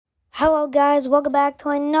Hello guys, welcome back to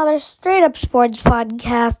another Straight Up Sports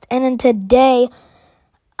podcast, and in today,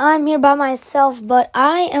 I'm here by myself, but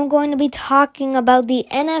I am going to be talking about the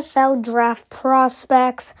NFL draft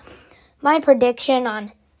prospects, my prediction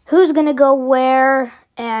on who's going to go where,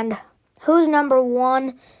 and who's number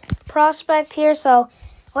one prospect here, so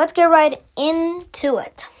let's get right into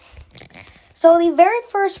it. So the very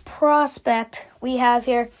first prospect we have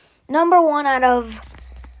here, number one out of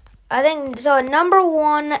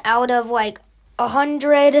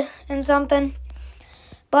 100 and something.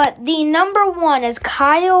 But the number one is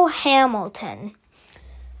Kyle Hamilton.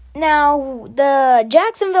 Now, the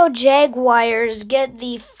Jacksonville Jaguars get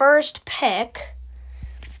the first pick,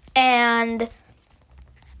 and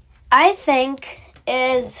I think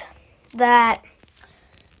is that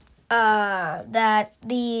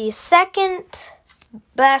the second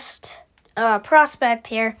best prospect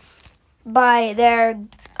here by their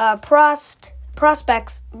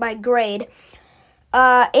prospects by grade.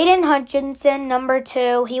 Aiden Hutchinson, number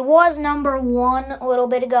 2. He was number 1 a little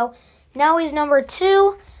bit ago. Now he's number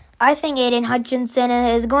 2. I think Aiden Hutchinson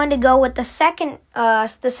is going to go with the second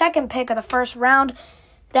pick of the first round.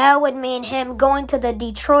 That would mean him going to the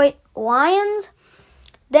Detroit Lions.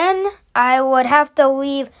 Then I would have to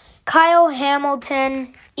leave Kyle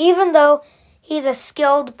Hamilton, even though he's a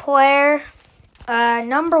skilled player.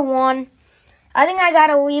 Number 1. I think I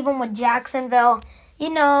gotta leave him with Jacksonville. You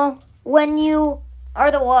know, when you are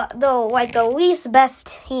the least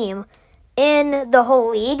best team in the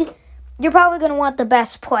whole league, you're probably gonna want the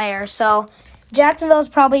best player. So Jacksonville's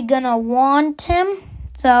probably gonna want him.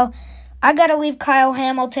 So I gotta leave Kyle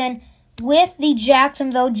Hamilton with the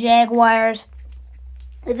Jacksonville Jaguars.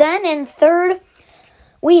 Then in third,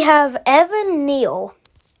 we have Evan Neal.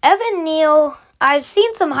 Evan Neal, I've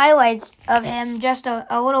seen some highlights of him just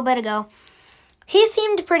a little bit ago. He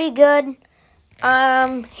seemed pretty good. Here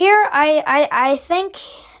I think,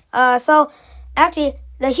 so actually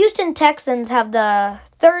the Houston Texans have the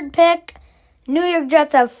third pick, New York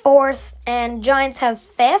Jets have 4th, and Giants have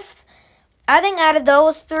 5th. I think out of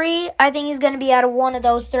those 3, I think he's going to be out of one of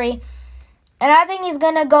those 3. And I think he's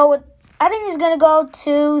going to go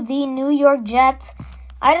to the New York Jets.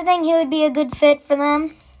 I think he would be a good fit for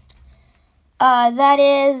them. That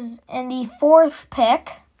is in the 4th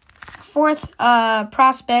pick. 4th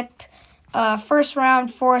prospect, first round,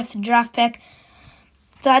 4th draft pick.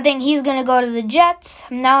 So I think he's going to go to the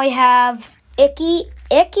Jets. Now we have Ike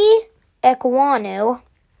Ekwonu.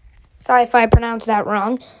 Sorry if I pronounced that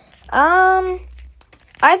wrong. I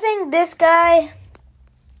think this guy,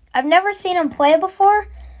 I've never seen him play before,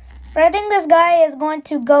 but I think this guy is going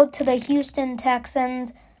to go to the Houston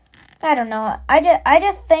Texans. I don't know. I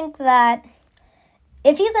just think that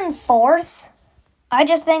if he's in 4th, I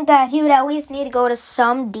just think that he would at least need to go to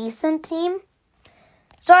some decent team.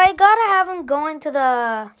 So I gotta have him going to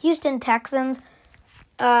the Houston Texans.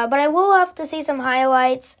 But I will have to see some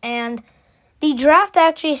highlights. And the draft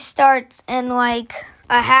actually starts in like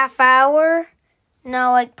a half hour.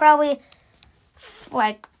 No, like probably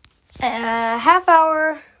like a half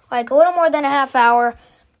hour. Like a little more than a half hour.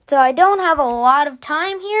 So I don't have a lot of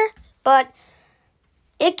time here. But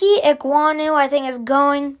Ike Ekwonu, I think, is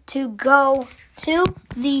going to go to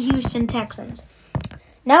the Houston Texans.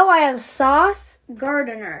 Now I have Sauce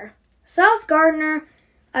Gardner. Sauce Gardner,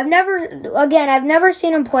 I've never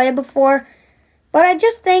seen him play before, but I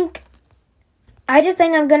just think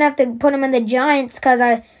I'm gonna have to put him in the Giants because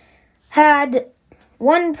I had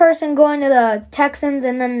one person going to the Texans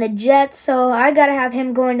and then the Jets, so I gotta have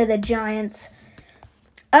him going to the Giants.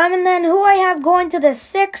 And then who I have going to the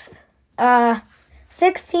 6th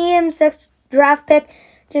draft pick,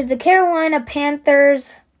 which is the Carolina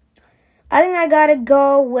Panthers. I think I gotta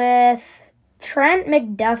go with Trent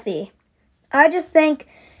McDuffie. I just think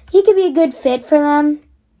he could be a good fit for them.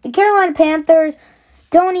 The Carolina Panthers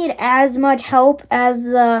don't need as much help as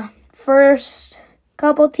the first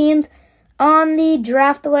couple teams on the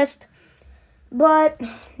draft list. But,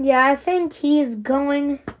 yeah, I think he's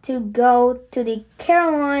going to go to the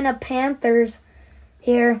Carolina Panthers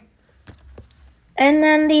here. And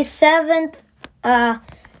then the 7th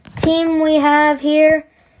team we have here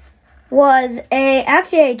was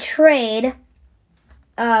a trade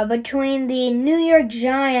between the New York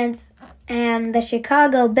Giants and the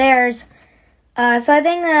Chicago Bears. So I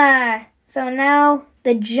think so now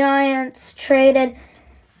the Giants traded.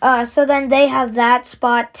 So then they have that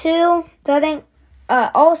spot too. So I think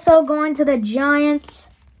also going to the Giants,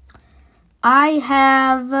 I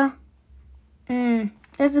have.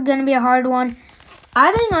 This is gonna be a hard one.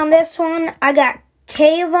 I think on this one I got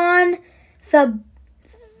Kayvon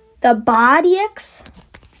Thibodeaux.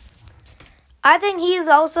 I think he's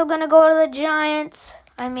also going to go to the Giants.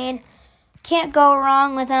 I mean, can't go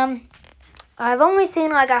wrong with him. I've only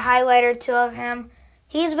seen like a highlight or two of him.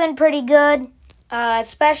 He's been pretty good,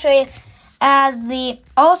 especially as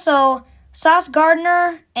also Sauce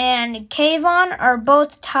Gardner and Kayvon are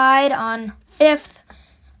both tied on 5th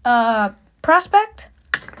prospect.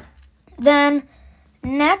 Then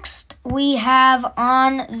next we have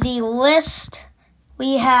on the list,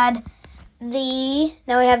 we have the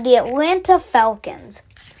Atlanta Falcons.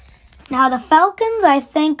 Now the Falcons, I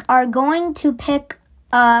think, are going to pick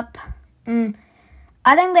up,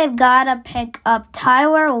 I think they've got to pick up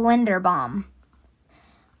Tyler Linderbaum.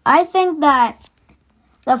 I think that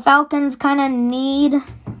the Falcons kind of need,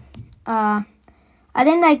 I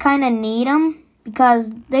think they kind of need him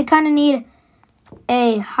because they kind of need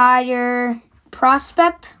a higher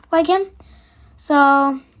prospect like him.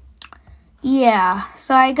 So, yeah.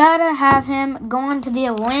 So I got to have him going to the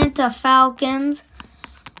Atlanta Falcons.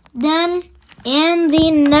 Then, in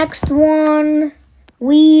the next one,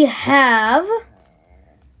 we have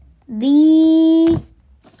the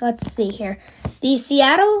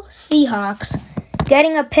Seattle Seahawks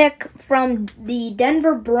getting a pick from the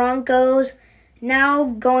Denver Broncos, now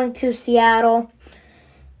going to Seattle.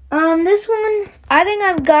 This one, I think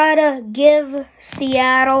I've got to give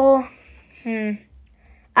Seattle, I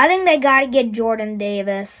think they got to get Jordan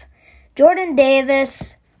Davis. Jordan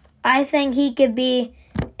Davis, I think he could be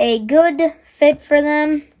a good fit for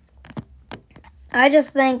them. I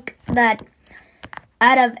just think that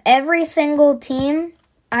out of every single team,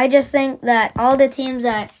 I just think that all the teams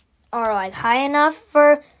that are like high enough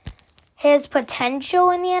for his potential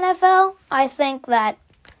in the NFL, I think that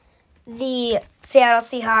the Seattle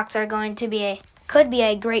Seahawks are going to could be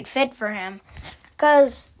a great fit for him.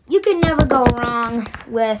 Because you can never go wrong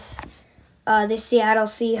with the Seattle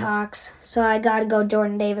Seahawks. So I got to go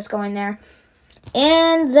Jordan Davis going there.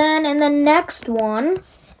 And then in the next one,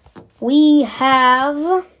 we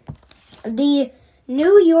have the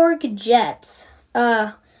New York Jets.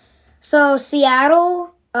 So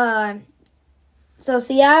Seattle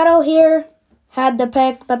here had the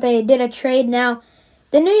pick, but they did a trade. Now,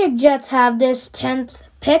 the New York Jets have this 10th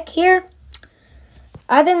pick here.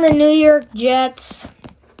 I think the New York Jets,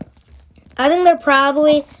 I think they're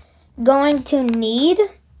probably going to need,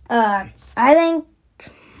 all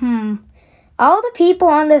the people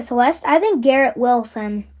on this list, I think Garrett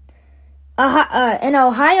Wilson, an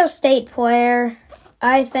Ohio State player,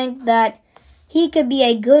 I think that he could be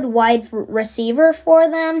a good wide receiver for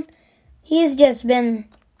them. He's just been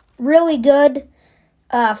really good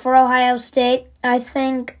for Ohio State. I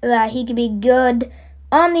think that he could be good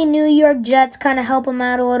on the New York Jets, kind of help him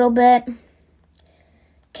out a little bit.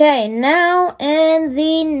 Okay, now in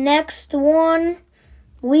the next one,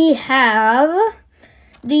 we have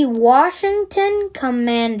the Washington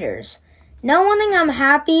Commanders. Now, one thing I'm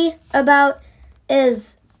happy about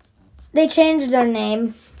is they changed their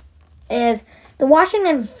name. Is the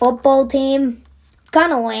Washington football team.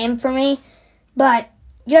 Kind of lame for me, but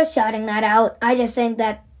just shouting that out. I just think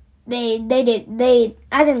that I think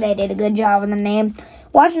they did a good job in the name.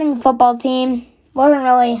 Washington football team wasn't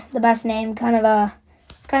really the best name, kind of a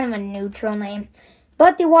neutral name.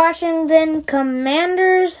 But the Washington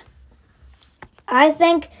Commanders, I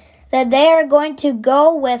think that they are going to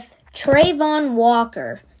go with Trayvon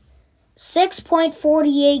Walker.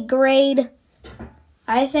 6.48 grade.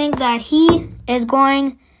 I think that he is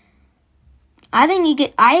going,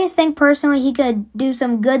 I think personally he could do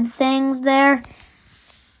some good things there.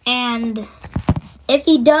 And if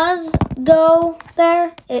he does go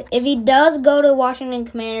there, if he does go to Washington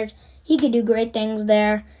Commanders, he could do great things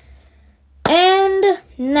there. And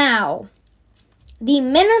now, the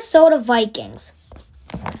Minnesota Vikings.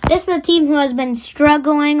 This is a team who has been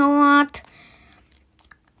struggling a lot.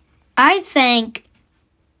 I think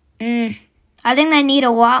they need a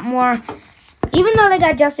lot more. Even though they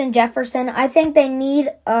got Justin Jefferson, I think they need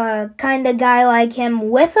a kind of guy like him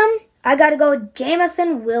with them. I got to go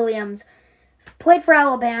Jameson Williams. Played for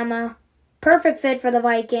Alabama. Perfect fit for the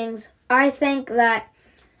Vikings. I think that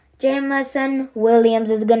Jameson Williams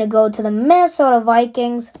is going to go to the Minnesota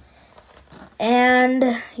Vikings. And,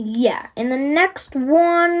 yeah. In the next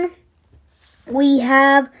one, we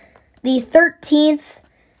have the 13th.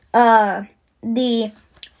 The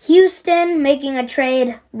Houston making a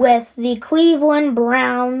trade with the Cleveland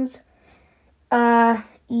Browns.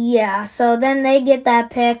 Yeah, so then they get that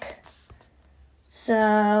pick.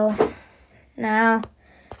 So, now,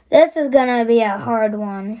 this is going to be a hard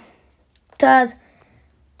one. Because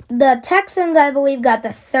the Texans, I believe, got the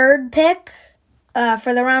 3rd pick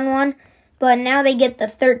for the round 1. But now they get the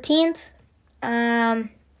 13th.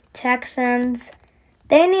 Texans.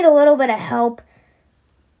 They need a little bit of help.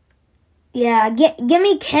 Yeah, give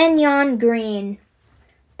me Kenyon Green.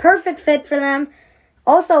 Perfect fit for them.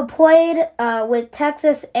 Also played with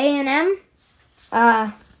Texas A&M.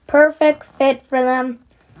 Perfect fit for them.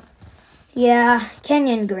 Yeah,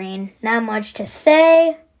 Kenyon Green. Not much to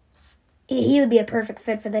say. He would be a perfect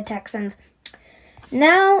fit for the Texans.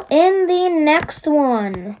 Now, in the next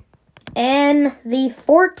one, and the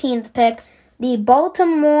 14th pick, the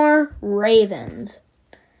Baltimore Ravens.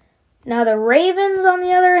 Now, the Ravens, on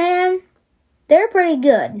the other hand, they're pretty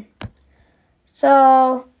good.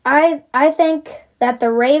 So, I think that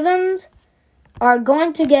the Ravens are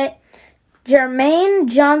going to get Jermaine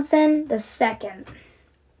Johnson II.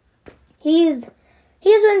 He's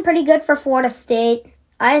been pretty good for Florida State.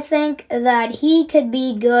 I think that he could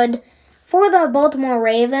be good for the Baltimore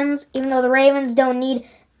Ravens, even though the Ravens don't need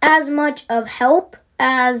as much of help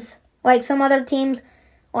as like some other teams,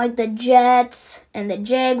 like the Jets and the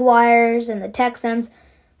Jaguars and the Texans.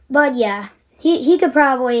 But yeah, he could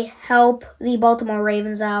probably help the Baltimore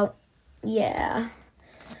Ravens out. Yeah.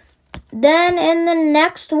 Then in the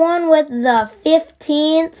next one with the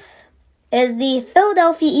 15th is the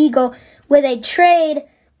Philadelphia Eagle with a trade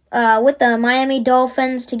with the Miami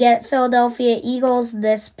Dolphins to get Philadelphia Eagles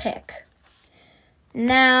this pick.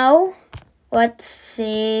 Now, let's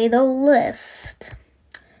see the list.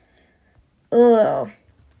 Ugh.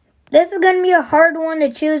 This is going to be a hard one to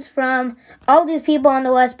choose from all these people on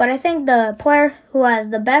the list, but I think the player who has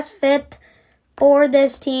the best fit for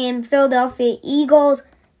this team, Philadelphia Eagles,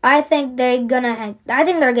 I think they're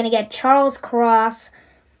gonna get Charles Cross.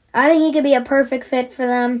 I think he could be a perfect fit for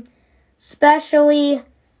them, especially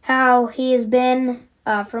how he has been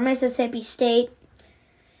for Mississippi State.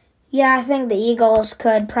 Yeah, I think the Eagles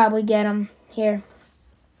could probably get him here.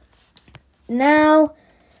 Now,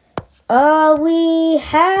 we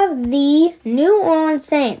have the New Orleans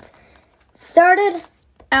Saints. Started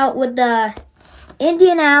out with the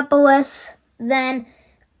Indianapolis,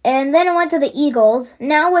 and then it went to the Eagles.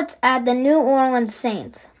 Now it's at the New Orleans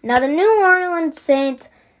Saints. Now the New Orleans Saints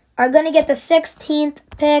are going to get the 16th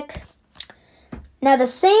pick. Now the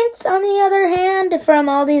Saints, on the other hand, from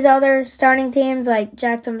all these other starting teams like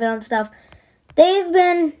Jacksonville and stuff, they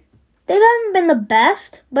haven't been the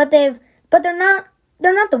best, but they're not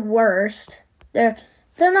the worst. They're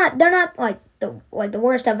not like the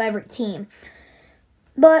worst of every team.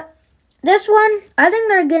 But this one, I think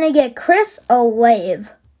they're gonna get Chris Olave,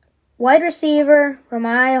 wide receiver from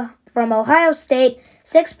Ohio State,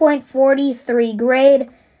 6.43 grade.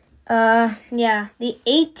 The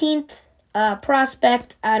 18th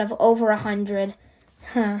prospect out of over 100.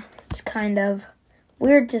 It's kind of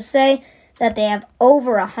weird to say that they have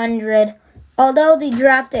over 100. Although the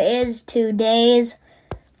draft is 2 days.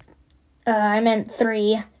 I meant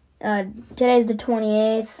 3. Today's the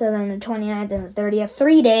 28th, so then the 29th and the 30th.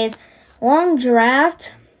 3 days. Long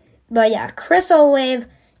draft. But yeah, Chris Olave,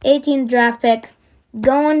 18th draft pick,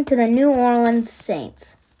 going to the New Orleans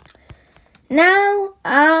Saints. Now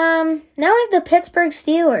we have the Pittsburgh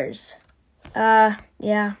Steelers.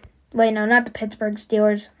 Wait, no, not the Pittsburgh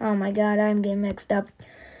Steelers. Oh my God, I'm getting mixed up.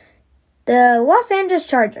 The Los Angeles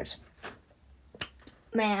Chargers.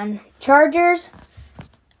 Man, Chargers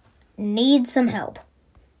need some help.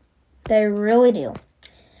 They really do.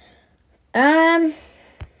 I'm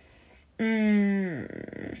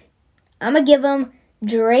gonna give them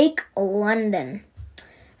Drake London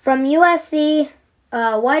from USC,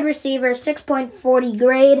 wide receiver, 6.40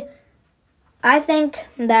 grade. I think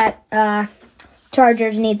that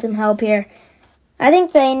Chargers need some help here. I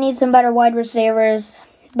think they need some better wide receivers,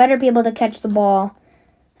 better people to catch the ball,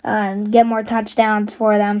 and get more touchdowns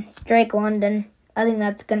for them. Drake London, I think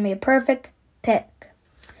that's going to be a perfect pick.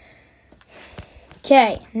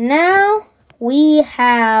 Okay, now we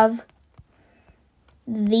have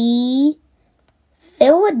the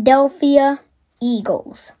Philadelphia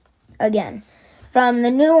Eagles. Again, from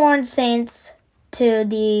the New Orleans Saints to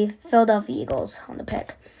the Philadelphia Eagles on the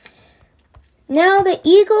pick. Now the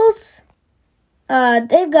Eagles,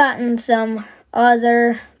 they've gotten some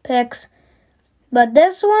other picks, but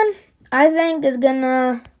this one I think is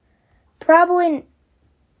gonna probably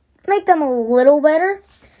make them a little better.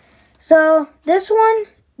 So this one,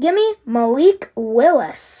 give me Malik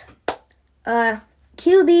Willis,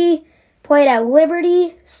 QB, played at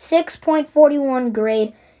Liberty, 6.41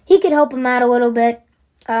 grade. He could help him out a little bit,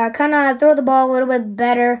 kind of throw the ball a little bit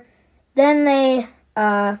better than they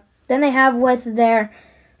have with their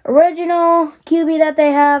original QB that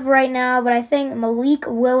they have right now, but I think Malik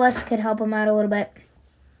Willis could help him out a little bit.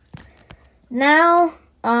 Now,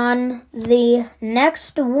 on the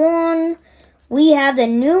next one, we have the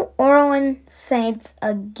New Orleans Saints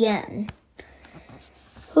again.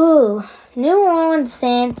 Ooh, New Orleans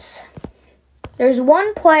Saints. There's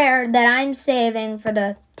one player that I'm saving for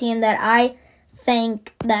the team that I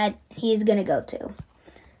think that he's going to go to.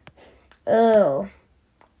 Oh.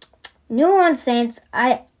 New Orleans Saints,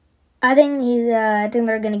 I think they're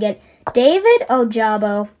going to get David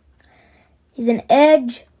Ojabo. He's an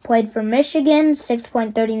edge, played for Michigan,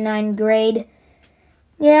 6.39 grade.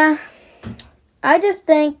 Yeah, I just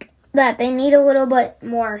think that they need a little bit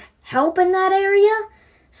more help in that area.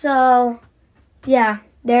 So, yeah,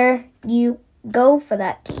 there you go for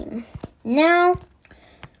that team. Now,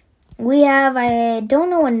 we have, I don't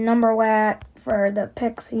know what number we're at for the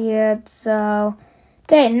picks yet. So,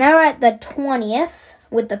 okay, now we're at the 20th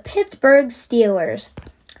with the Pittsburgh Steelers.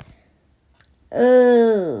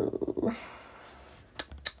 Ooh.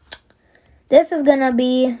 This is going to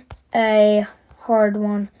be a hard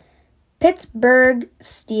one. Pittsburgh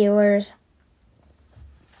Steelers.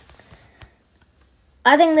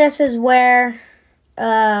 I think this is where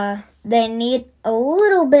they need a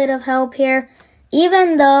little bit of help here.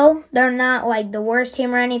 Even though they're not like the worst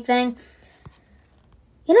team or anything.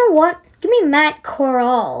 You know what? Give me Matt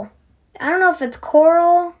Corral. I don't know if it's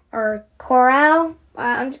Coral or Corral.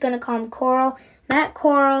 I'm just going to call him Coral. Matt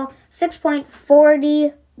Corral,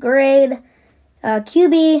 6.40 grade.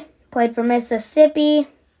 QB, played for Mississippi.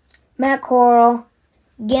 Matt Corral.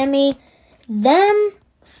 Gimme them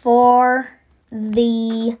for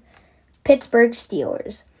the Pittsburgh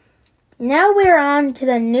Steelers. Now we're on to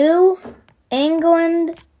the New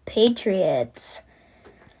England Patriots.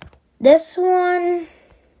 This one,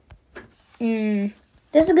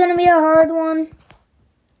 this is going to be a hard one.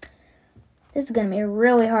 This is going to be a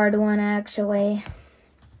really hard one, actually.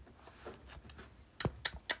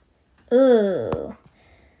 Ooh.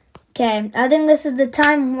 Okay, I think this is the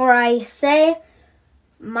time where I say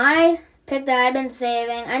my pick that I've been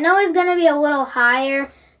saving. I know he's going to be a little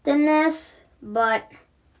higher than this, but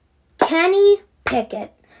Kenny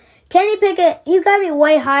Pickett. Kenny Pickett, he's got to be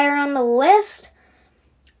way higher on the list.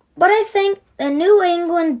 But I think the New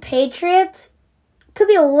England Patriots could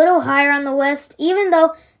be a little higher on the list, even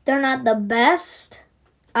though they're not the best.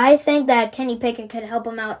 I think that Kenny Pickett could help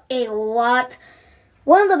them out a lot.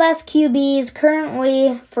 One of the best QBs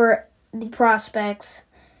currently for the prospects,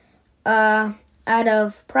 out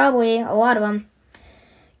of probably a lot of them.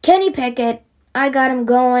 Kenny Pickett, I got him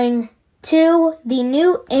going to the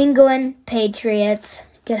New England Patriots.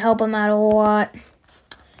 Could help him out a lot.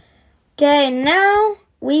 Okay, now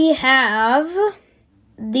we have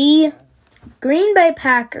the Green Bay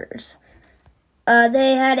Packers.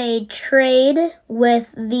 They had a trade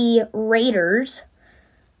with the Raiders,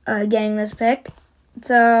 getting this pick.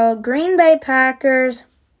 So, Green Bay Packers,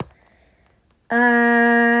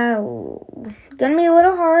 gonna be a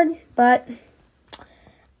little hard, but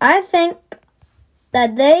I think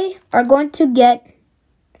that they are going to get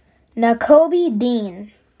Nakobe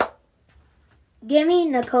Dean. Give me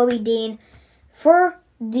Nakobe Dean for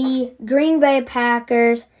the Green Bay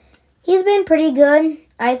Packers. He's been pretty good.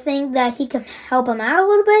 I think that he can help them out a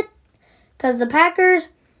little bit, because the Packers,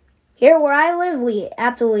 here where I live, we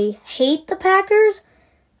absolutely hate the Packers.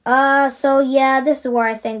 So yeah, this is where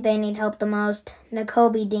I think they need help the most.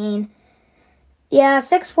 Nakobe Dean. Yeah,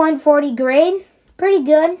 6.40 grade. Pretty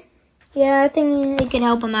good. Yeah, I think they could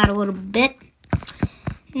help him out a little bit.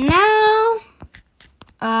 Now,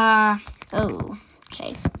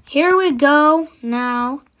 okay. Here we go.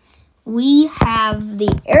 Now, we have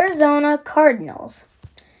the Arizona Cardinals.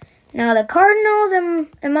 Now, the Cardinals,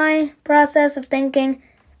 in my process of thinking,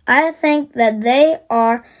 I think that they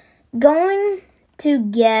are going to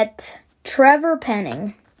get Trevor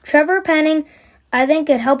Penning. Trevor Penning, I think,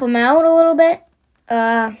 could help him out a little bit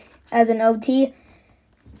as an OT.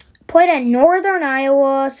 Played at Northern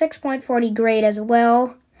Iowa, 6.40 grade as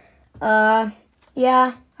well.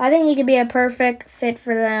 Yeah, I think he could be a perfect fit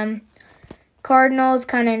for them. Cardinals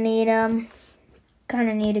kind of need him. Kind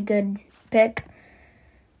of need a good pick.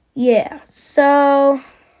 Yeah, so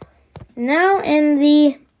now in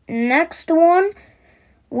the next one,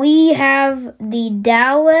 we have the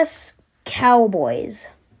Dallas Cowboys.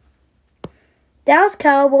 Dallas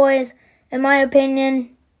Cowboys, in my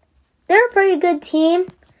opinion, they're a pretty good team,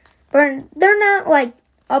 but they're not, like,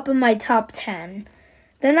 up in my top 10.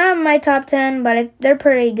 They're not in my top 10, but they're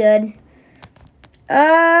pretty good.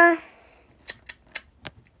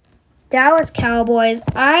 Dallas Cowboys,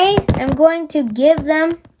 I am going to give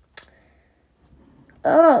them,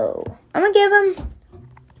 I'm going to give them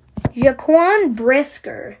Jaquan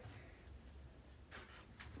Brisker.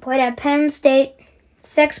 Played at Penn State,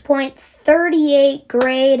 6.38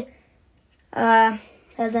 grade.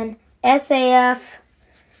 as an SAF,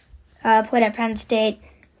 played at Penn State.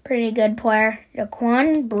 Pretty good player.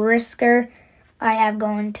 Jaquan Brisker, I have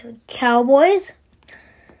going to the Cowboys.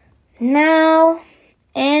 Now,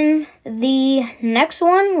 in the next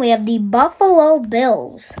one, we have the Buffalo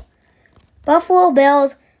Bills. Buffalo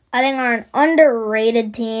Bills, I think, are an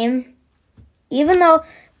underrated team. Even though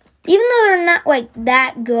they're not like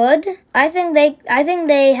that good, I think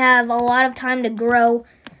they have a lot of time to grow,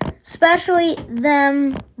 especially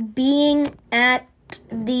them being at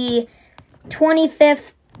the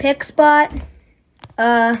 25th pick spot.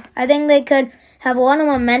 I think they could have a lot of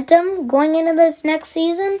momentum going into this next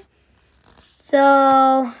season.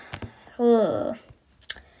 So,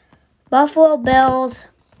 Buffalo Bills.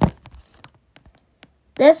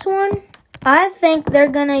 This one, I think they're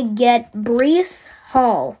gonna get Breece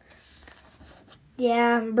Hall.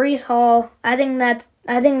 Yeah, Breece Hall. I think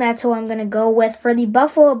that's who I'm gonna go with for the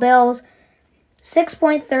Buffalo Bills.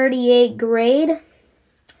 6.38 grade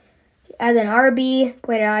as an RB.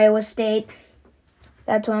 Played at Iowa State.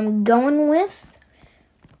 That's what I'm going with.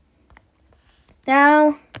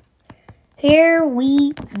 Now, here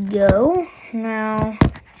we go.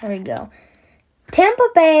 Tampa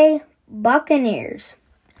Bay Buccaneers.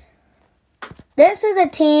 This is a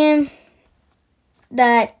team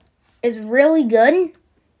that is really good.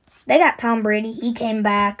 They got Tom Brady. He came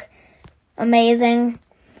back. Amazing.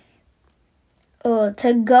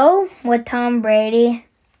 To go with Tom Brady,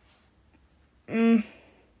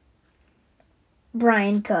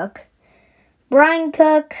 Brian Cook. Brian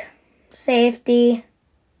Cook, safety.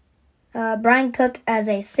 Brian Cook as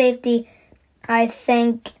a safety, I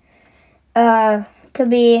think, could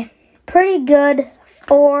be pretty good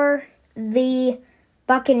for the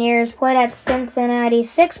Buccaneers. Played at Cincinnati,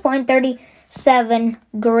 6.37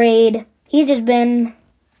 grade. He's just been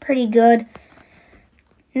pretty good.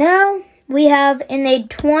 Now we have in the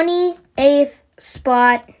 28th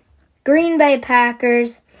spot, Green Bay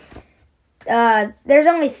Packers.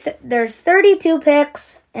 There's 32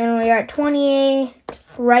 picks, and we are at 28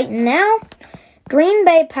 right now. Green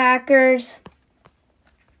Bay Packers,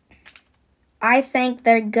 I think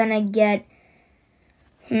they're gonna get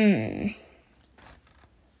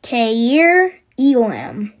Kaiir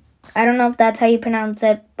Elam. I don't know if that's how you pronounce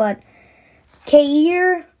it, but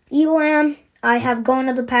Kaiir Elam, I have going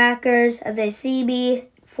to the Packers as a CB,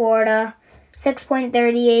 Florida,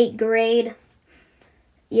 6.38 grade.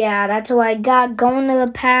 Yeah, that's who I got going to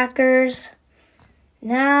the Packers.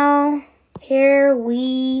 Now, here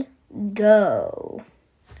we go.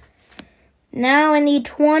 Now, in the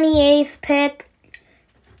 28th pick,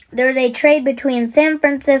 there's a trade between San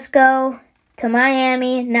Francisco to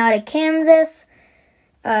Miami, now to Kansas.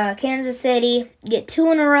 Kansas City get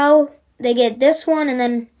 2 in a row. They get this one, and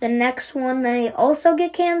then the next one they also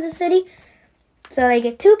get Kansas City. So they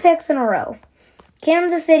get 2 picks in a row.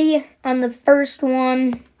 Kansas City on the first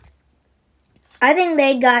one, I think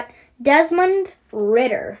they got Desmond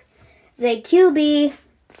Ridder. It's a QB,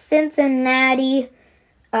 Cincinnati,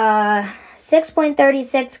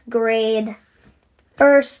 6.36 grade,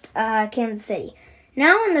 first Kansas City.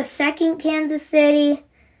 Now in the second Kansas City,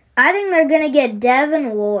 I think they're going to get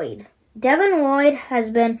Devin Lloyd. Devin Lloyd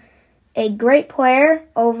has been a great player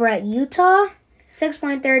over at Utah,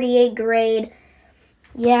 6.38 grade.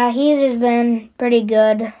 Yeah, he's just been pretty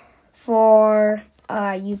good for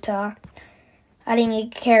Utah. I think he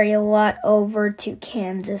could carry a lot over to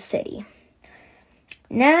Kansas City.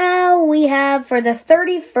 Now we have for the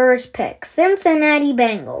 31st pick, Cincinnati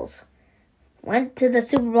Bengals. Went to the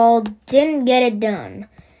Super Bowl, didn't get it done.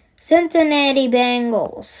 Cincinnati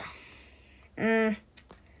Bengals. I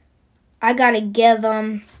got to give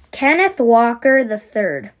them Kenneth Walker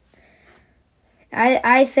III.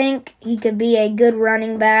 I think he could be a good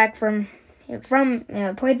running back from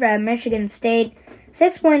played for Michigan State,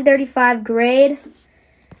 6.35 grade.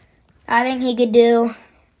 I think he could do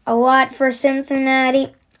a lot for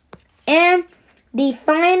Cincinnati. And the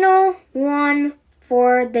final one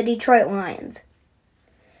for the Detroit Lions.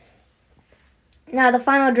 Now the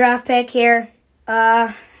final draft pick here.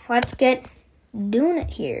 Let's get doing it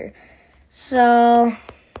here. So,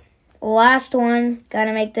 last one.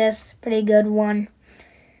 Gotta make this pretty good one.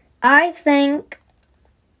 I think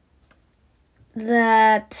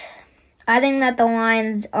that the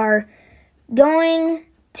Lions are going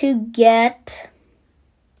to get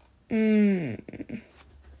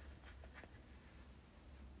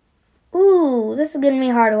this is gonna be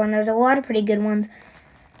a hard one. There's a lot of pretty good ones.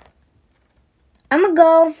 I'm gonna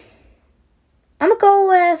go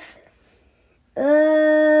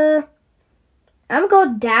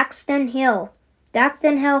Daxton Hill.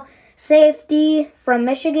 Daxton Hill, safety from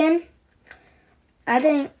Michigan. I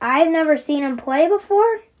think I've never seen him play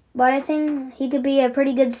before, but I think he could be a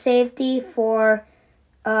pretty good safety for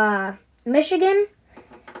Michigan.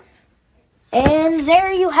 And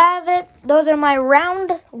there you have it. Those are my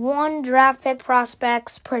round 1 draft pick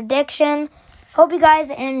prospects prediction. Hope you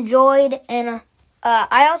guys enjoyed. And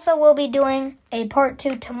I also will be doing a part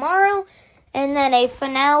 2 tomorrow. And then a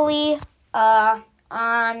finale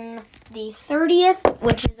on the 30th,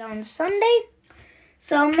 which is on Sunday.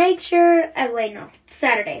 So make sure,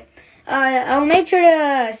 Saturday. I'll make sure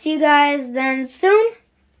to see you guys then soon.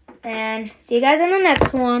 And see you guys in the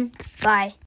next one. Bye.